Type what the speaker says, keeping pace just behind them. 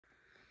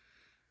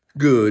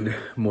Good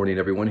morning,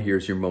 everyone.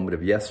 Here's your moment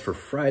of yes for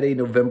Friday,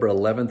 November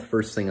 11th.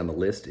 First thing on the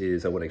list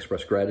is I want to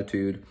express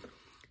gratitude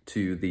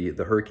to the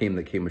hurricane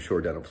that came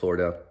ashore down in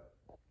Florida.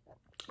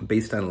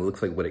 Based on it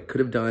looks like what it could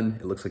have done,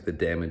 it looks like the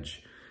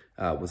damage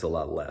was a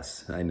lot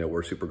less. I know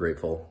we're super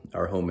grateful.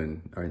 Our home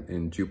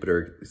in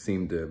Jupiter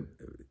seemed to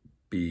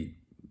be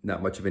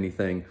not much of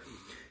anything.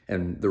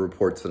 And the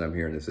reports that I'm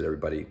hearing is that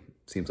everybody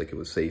seems like it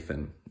was safe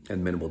and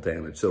minimal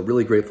damage. So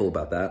really grateful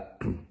about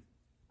that.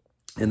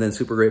 And then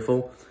super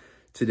grateful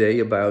today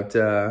about,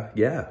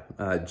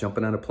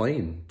 jumping on a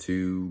plane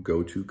to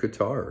go to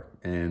Qatar.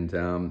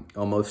 And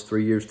almost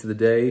 3 years to the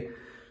day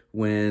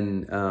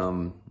when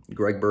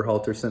Greg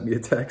Berhalter sent me a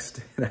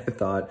text, and I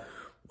thought,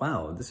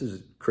 wow, this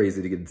is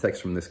crazy to get a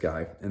text from this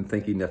guy, and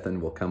thinking nothing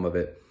will come of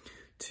it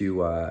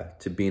to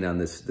being on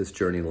this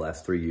journey the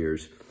last 3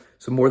 years.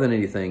 So more than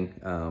anything,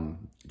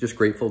 just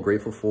grateful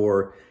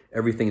for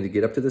everything to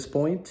get up to this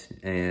point,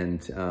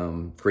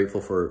 and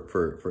grateful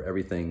for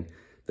everything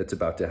that's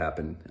about to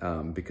happen,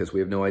 because we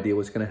have no idea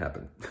what's going to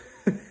happen.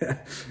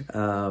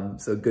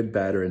 So good,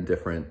 bad, or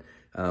indifferent,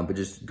 but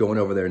just going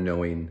over there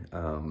knowing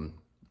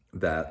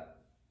that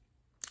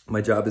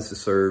my job is to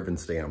serve and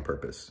stay on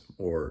purpose,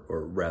 or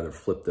rather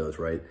flip those,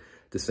 right?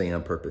 To stay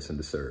on purpose and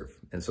to serve.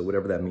 And so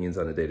whatever that means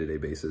on a day-to-day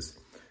basis,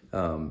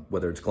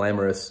 whether it's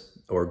glamorous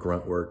or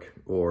grunt work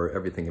or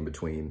everything in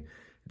between,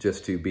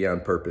 just to be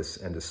on purpose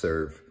and to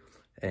serve.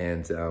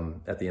 And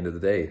at the end of the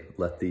day,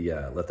 let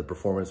the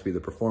performance be the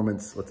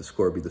performance, let the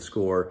score be the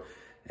score,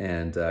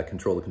 and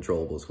control the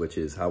controllables, which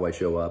is how I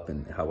show up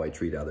and how I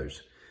treat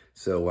others.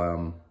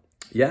 So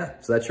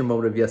so that's your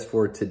moment of yes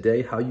for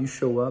today, how you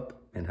show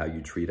up and how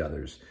you treat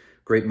others.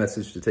 Great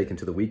message to take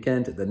into the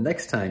weekend. The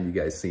next time you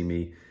guys see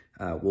me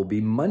will be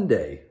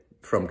Monday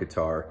from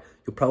Qatar.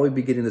 You'll probably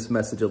be getting this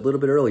message a little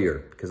bit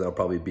earlier because I'll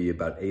probably be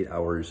about 8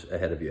 hours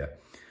ahead of you.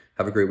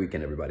 Have a great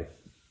weekend, everybody.